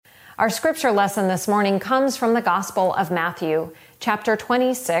Our scripture lesson this morning comes from the Gospel of Matthew, chapter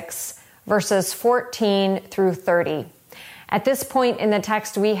 26, verses 14 through 30. At this point in the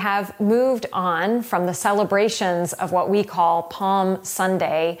text, we have moved on from the celebrations of what we call Palm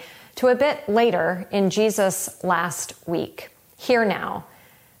Sunday to a bit later in Jesus' last week. Hear now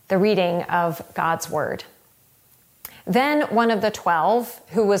the reading of God's Word. Then one of the 12,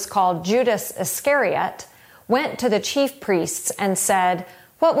 who was called Judas Iscariot, went to the chief priests and said,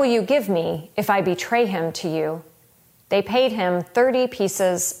 "What will you give me if I betray him to you?" They paid him 30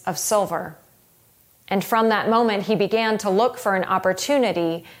 pieces of silver. And from that moment, he began to look for an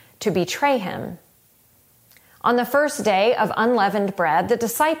opportunity to betray him. On the first day of unleavened bread, the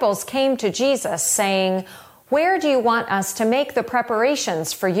disciples came to Jesus saying, "Where do you want us to make the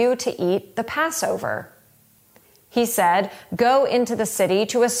preparations for you to eat the Passover?" He said, "Go into the city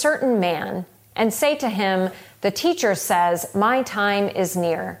to a certain man and say to him, 'The teacher says, my time is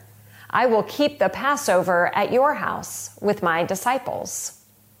near. I will keep the Passover at your house with my disciples.'"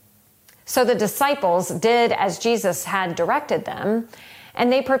 So the disciples did as Jesus had directed them,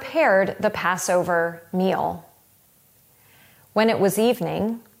 and they prepared the Passover meal. When it was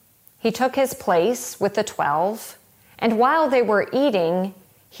evening, he took his place with the 12, and while they were eating,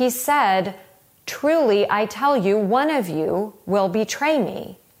 he said, "Truly, I tell you, one of you will betray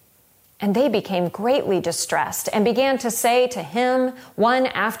me." And they became greatly distressed and began to say to him, one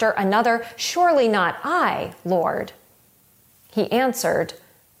after another, "Surely not I, Lord." He answered,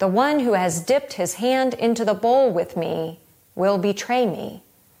 "The one who has dipped his hand into the bowl with me will betray me.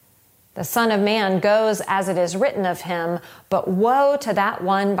 The Son of Man goes as it is written of him, but woe to that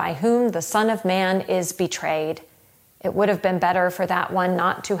one by whom the Son of Man is betrayed. It would have been better for that one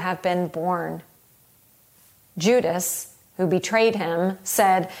not to have been born." Judas, who betrayed him,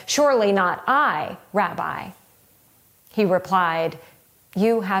 said, "Surely not I, Rabbi." He replied,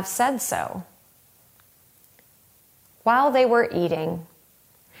 "You have said so." While they were eating,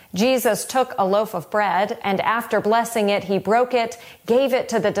 Jesus took a loaf of bread, and after blessing it, he broke it, gave it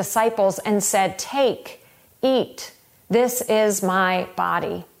to the disciples, and said, "Take, eat, this is my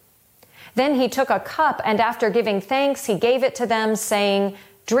body." Then he took a cup, and after giving thanks, he gave it to them, saying,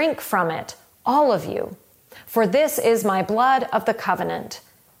 "Drink from it, all of you. For this is my blood of the covenant,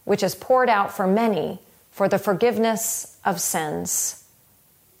 which is poured out for many for the forgiveness of sins.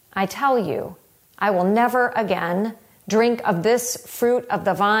 I tell you, I will never again drink of this fruit of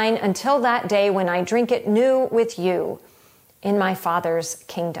the vine until that day when I drink it new with you in my Father's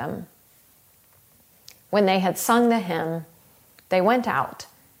kingdom." When they had sung the hymn, they went out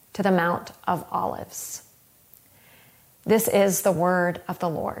to the Mount of Olives. This is the word of the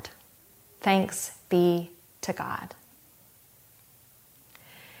Lord. Thanks be to God.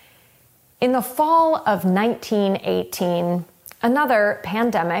 In the fall of 1918, another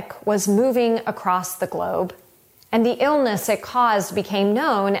pandemic was moving across the globe, and the illness it caused became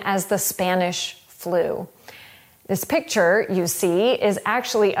known as the Spanish flu. This picture you see is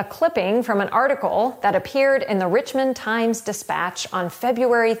actually a clipping from an article that appeared in the Richmond Times-Dispatch on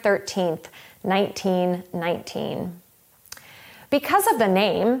February 13th, 1919. Because of the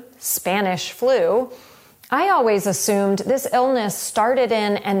name, Spanish flu, I always assumed this illness started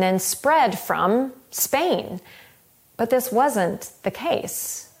in and then spread from Spain, but this wasn't the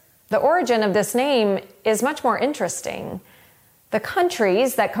case. The origin of this name is much more interesting. The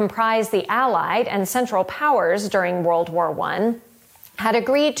countries that comprised the Allied and Central Powers during World War I had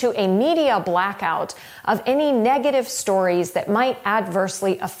agreed to a media blackout of any negative stories that might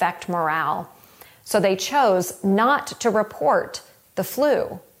adversely affect morale. So they chose not to report the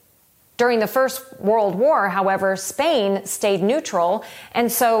flu. During the First World War, however, Spain stayed neutral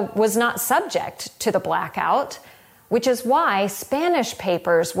and so was not subject to the blackout, which is why Spanish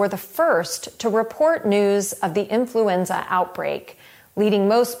papers were the first to report news of the influenza outbreak, leading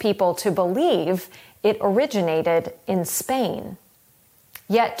most people to believe it originated in Spain.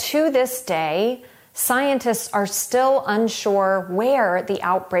 Yet to this day, scientists are still unsure where the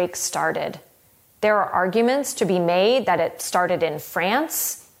outbreak started. There are arguments to be made that it started in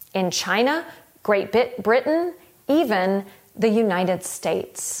France, in China, Great Britain, even the United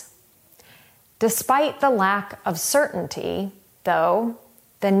States. Despite the lack of certainty, though,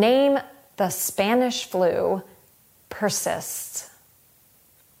 the name the Spanish flu persists.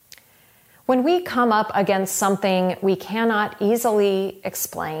 When we come up against something we cannot easily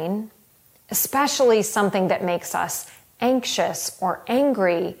explain, especially something that makes us anxious or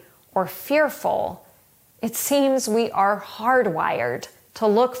angry or fearful, it seems we are hardwired to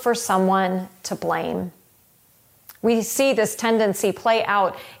look for someone to blame. We see this tendency play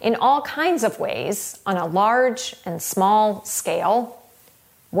out in all kinds of ways on a large and small scale.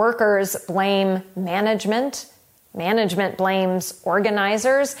 Workers blame management. Management blames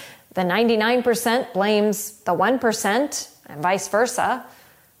organizers. The 99% blames the 1%, and vice versa.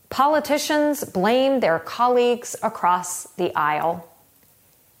 Politicians blame their colleagues across the aisle.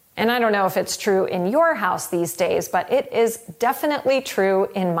 And I don't know if it's true in your house these days, but it is definitely true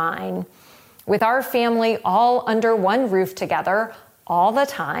in mine. With our family all under one roof together all the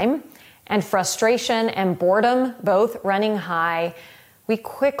time, and frustration and boredom both running high, we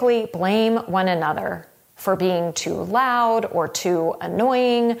quickly blame one another for being too loud or too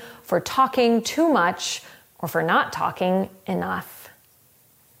annoying, for talking too much, or for not talking enough.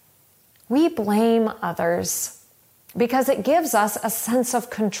 We blame others because it gives us a sense of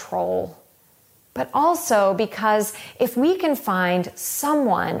control, but also because if we can find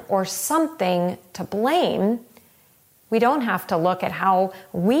someone or something to blame, we don't have to look at how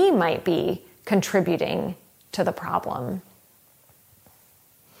we might be contributing to the problem.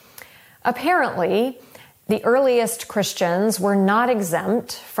 Apparently, the earliest Christians were not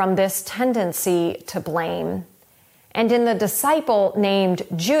exempt from this tendency to blame. And in the disciple named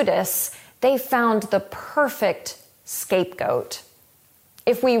Judas, they found the perfect scapegoat.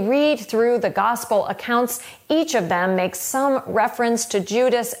 If we read through the gospel accounts, each of them makes some reference to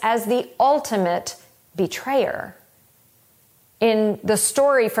Judas as the ultimate betrayer. In the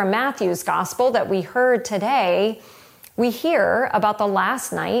story from Matthew's gospel that we heard today, we hear about the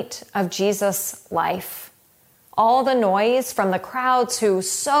last night of Jesus' life. All the noise from the crowds who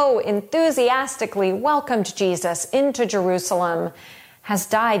so enthusiastically welcomed Jesus into Jerusalem has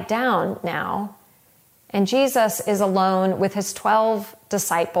died down now, and Jesus is alone with his 12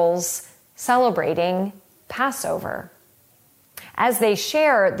 disciples celebrating Passover. As they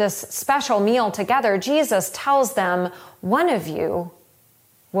share this special meal together, Jesus tells them, "One of you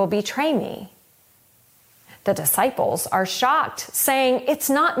will betray me." The disciples are shocked, saying, "It's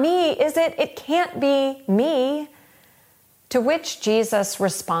not me, is it? It can't be me." To which Jesus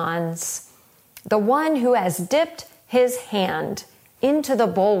responds, "The one who has dipped his hand into the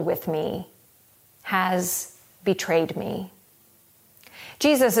bowl with me has betrayed me."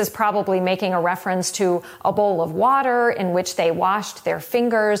 Jesus is probably making a reference to a bowl of water in which they washed their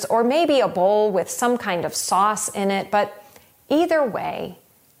fingers, or maybe a bowl with some kind of sauce in it. But either way,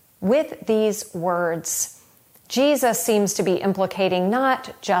 with these words, Jesus seems to be implicating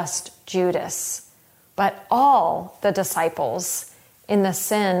not just Judas, but all the disciples in the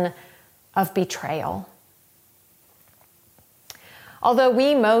sin of betrayal. Although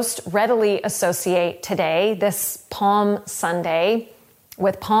we most readily associate today, this Palm Sunday,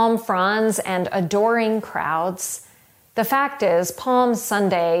 with palm fronds and adoring crowds, the fact is Palm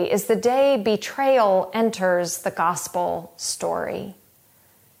Sunday is the day betrayal enters the gospel story.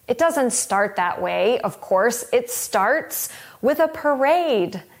 It doesn't start that way, of course. It starts with a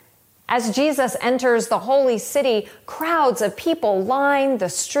parade. As Jesus enters the holy city, crowds of people line the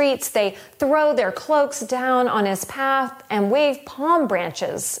streets. They throw their cloaks down on his path and wave palm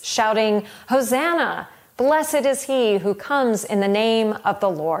branches, shouting, "Hosanna! Blessed is he who comes in the name of the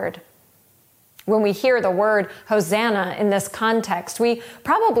Lord." When we hear the word Hosanna in this context, we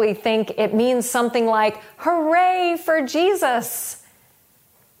probably think it means something like, "Hooray for Jesus!"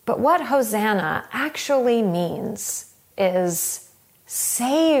 But what Hosanna actually means is,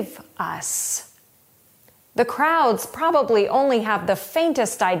 "Save us." The crowds probably only have the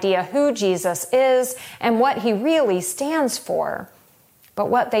faintest idea who Jesus is and what he really stands for. But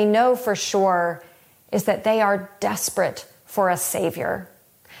what they know for sure is that they are desperate for a savior,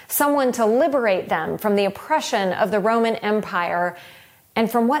 someone to liberate them from the oppression of the Roman Empire.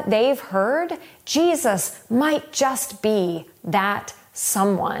 And from what they've heard, Jesus might just be that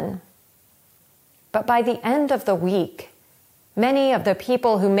someone. But by the end of the week, many of the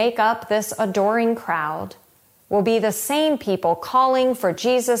people who make up this adoring crowd will be the same people calling for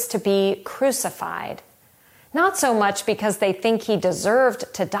Jesus to be crucified. Not so much because they think he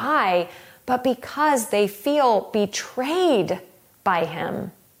deserved to die, but because they feel betrayed by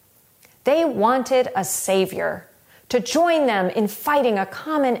him. They wanted a savior to join them in fighting a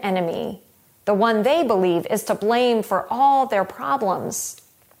common enemy, the one they believe is to blame for all their problems.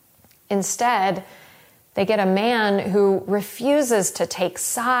 Instead, they get a man who refuses to take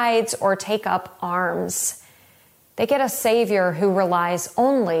sides or take up arms. They get a savior who relies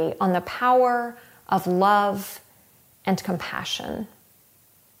only on the power of love and compassion.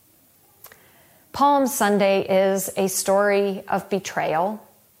 Palm Sunday is a story of betrayal.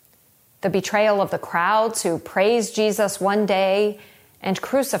 The betrayal of the crowds who praise Jesus one day and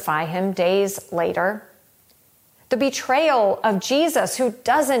crucify him days later. The betrayal of Jesus who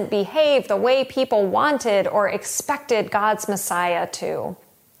doesn't behave the way people wanted or expected God's Messiah to.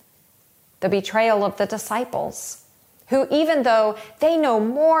 the betrayal of the disciples, who, even though they know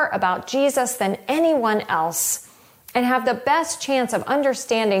more about Jesus than anyone else and have the best chance of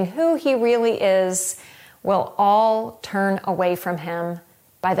understanding who he really is, will all turn away from him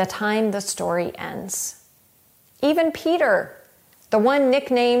by the time the story ends. Even Peter, the one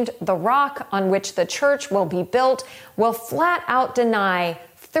nicknamed the rock on which the church will be built, will flat out deny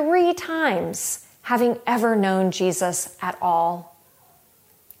 3 times having ever known Jesus at all.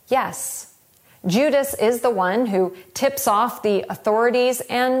 Yes, Judas is the one who tips off the authorities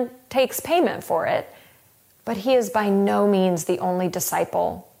and takes payment for it, but he is by no means the only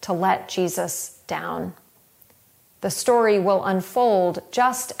disciple to let Jesus down. The story will unfold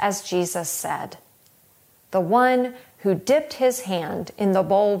just as Jesus said. The one who dipped his hand in the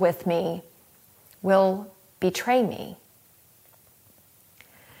bowl with me will betray me.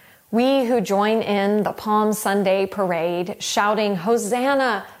 We who join in the Palm Sunday parade shouting,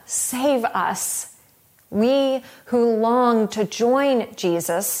 "Hosanna, save us," we who long to join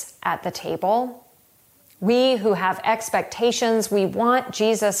Jesus at the table, we who have expectations we want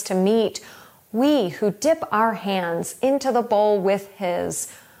Jesus to meet, we who dip our hands into the bowl with his,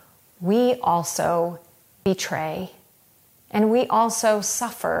 we also betray, and we also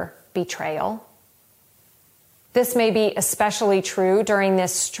suffer betrayal. This may be especially true during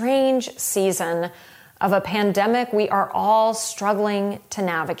this strange season of a pandemic we are all struggling to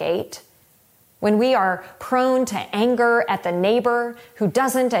navigate, when we are prone to anger at the neighbor who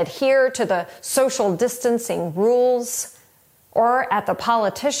doesn't adhere to the social distancing rules, or at the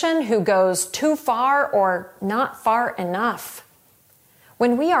politician who goes too far or not far enough,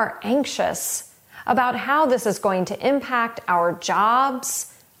 when we are anxious about how this is going to impact our jobs,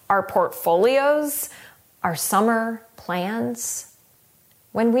 our portfolios, our summer plans,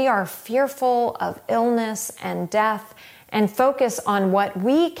 when we are fearful of illness and death and focus on what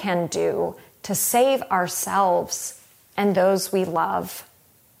we can do to save ourselves and those we love,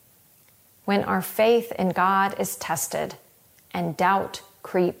 when our faith in God is tested and doubt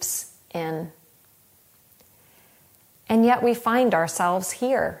creeps in. And yet we find ourselves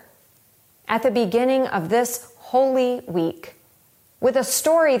here at the beginning of this Holy Week, with a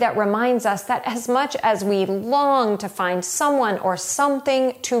story that reminds us that as much as we long to find someone or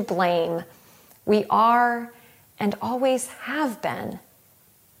something to blame, we are and always have been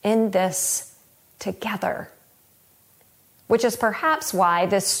in this together. Which is perhaps why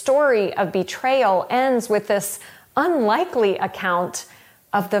this story of betrayal ends with this unlikely account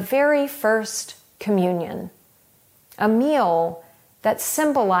of the very first communion, a meal that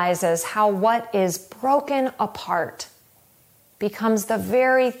symbolizes how what is broken apart becomes the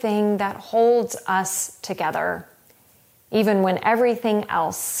very thing that holds us together, even when everything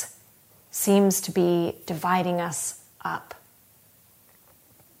else seems to be dividing us up.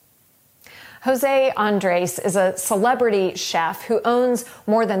 Jose Andres is a celebrity chef who owns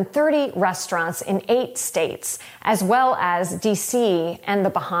more than 30 restaurants in 8 states, as well as DC and the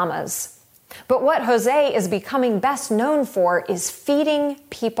Bahamas. But what Jose is becoming best known for is feeding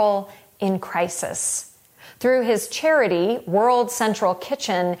people in crisis. Through his charity, World Central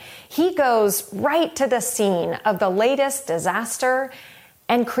Kitchen, he goes right to the scene of the latest disaster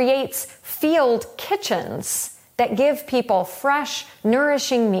and creates field kitchens that give people fresh,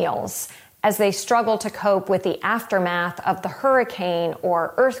 nourishing meals as they struggle to cope with the aftermath of the hurricane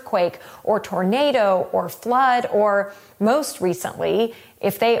or earthquake or tornado or flood, or most recently,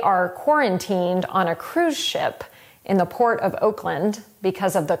 if they are quarantined on a cruise ship in the port of Oakland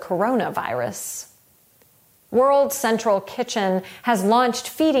because of the coronavirus. World Central Kitchen has launched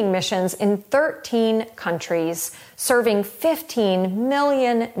feeding missions in 13 countries, serving 15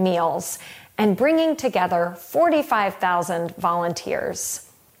 million meals and bringing together 45,000 volunteers.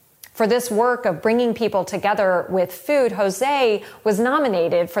 For this work of bringing people together with food, Jose was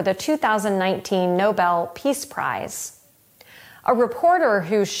nominated for the 2019 Nobel Peace Prize. A reporter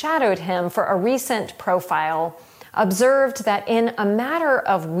who shadowed him for a recent profile observed that in a matter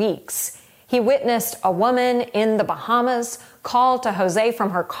of weeks, he witnessed a woman in the Bahamas call to Jose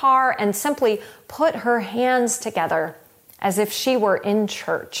from her car and simply put her hands together as if she were in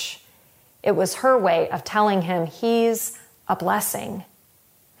church. It was her way of telling him he's a blessing.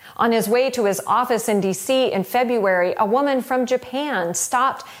 On his way to his office in DC in February, a woman from Japan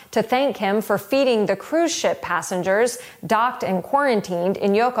stopped to thank him for feeding the cruise ship passengers docked and quarantined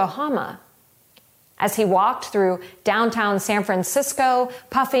in Yokohama. As he walked through downtown San Francisco,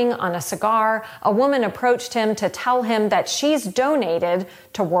 puffing on a cigar, a woman approached him to tell him that she's donated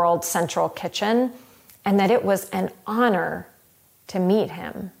to World Central Kitchen and that it was an honor to meet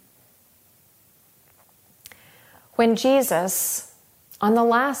him. When Jesus on the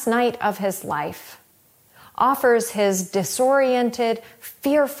last night of his life, offers his disoriented,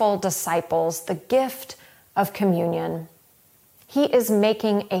 fearful disciples the gift of communion. He is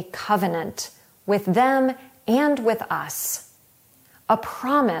making a covenant with them and with us, a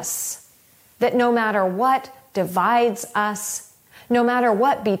promise that no matter what divides us, no matter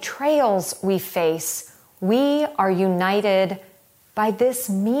what betrayals we face, we are united by this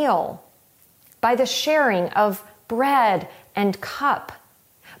meal, by the sharing of bread and cup,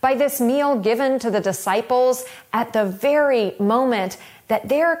 by this meal given to the disciples at the very moment that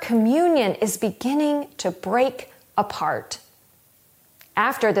their communion is beginning to break apart.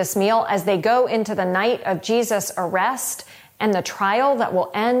 After this meal, as they go into the night of Jesus' arrest and the trial that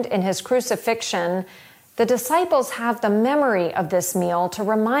will end in his crucifixion, the disciples have the memory of this meal to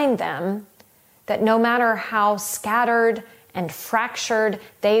remind them that no matter how scattered and fractured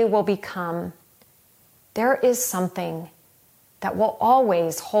they will become, there is something that will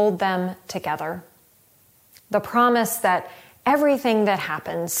always hold them together. The promise that everything that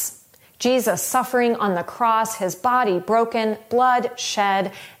happens, Jesus suffering on the cross, his body broken, blood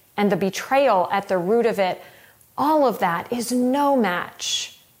shed, and the betrayal at the root of it, all of that is no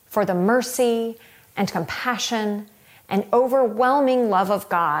match for the mercy and compassion and overwhelming love of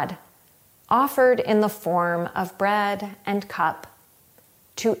God offered in the form of bread and cup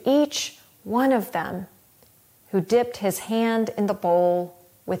to each one of them who dipped his hand in the bowl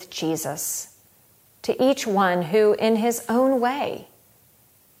with Jesus, to each one who, in his own way,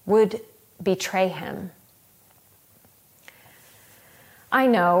 would betray him. I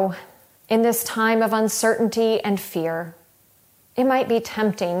know, in this time of uncertainty and fear, it might be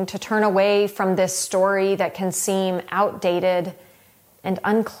tempting to turn away from this story that can seem outdated and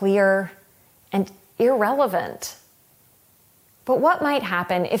unclear and irrelevant. But what might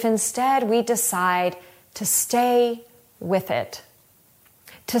happen if instead we decide to stay with it,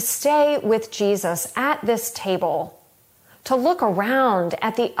 to stay with Jesus at this table, to look around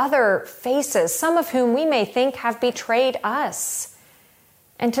at the other faces, some of whom we may think have betrayed us,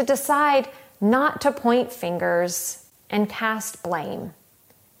 and to decide not to point fingers and cast blame,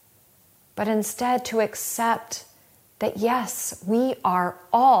 but instead to accept that yes, we are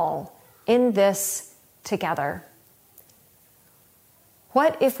all in this together.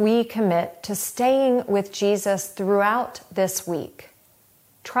 What if we commit to staying with Jesus throughout this week,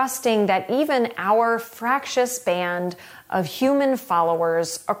 trusting that even our fractious band of human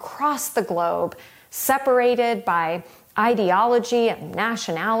followers across the globe, separated by ideology and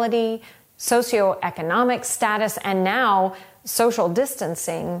nationality, socioeconomic status, and now social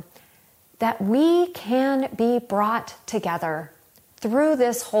distancing, that we can be brought together through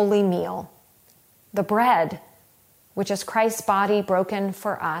this holy meal, the bread, which is Christ's body broken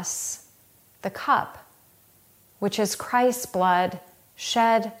for us, the cup, which is Christ's blood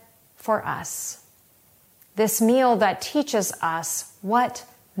shed for us. This meal that teaches us what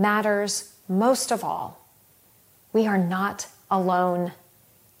matters most of all. We are not alone,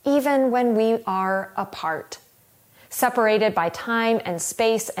 even when we are apart, separated by time and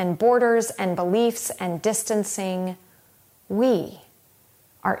space and borders and beliefs and distancing. We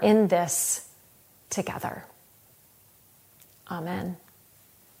are in this together. Amen.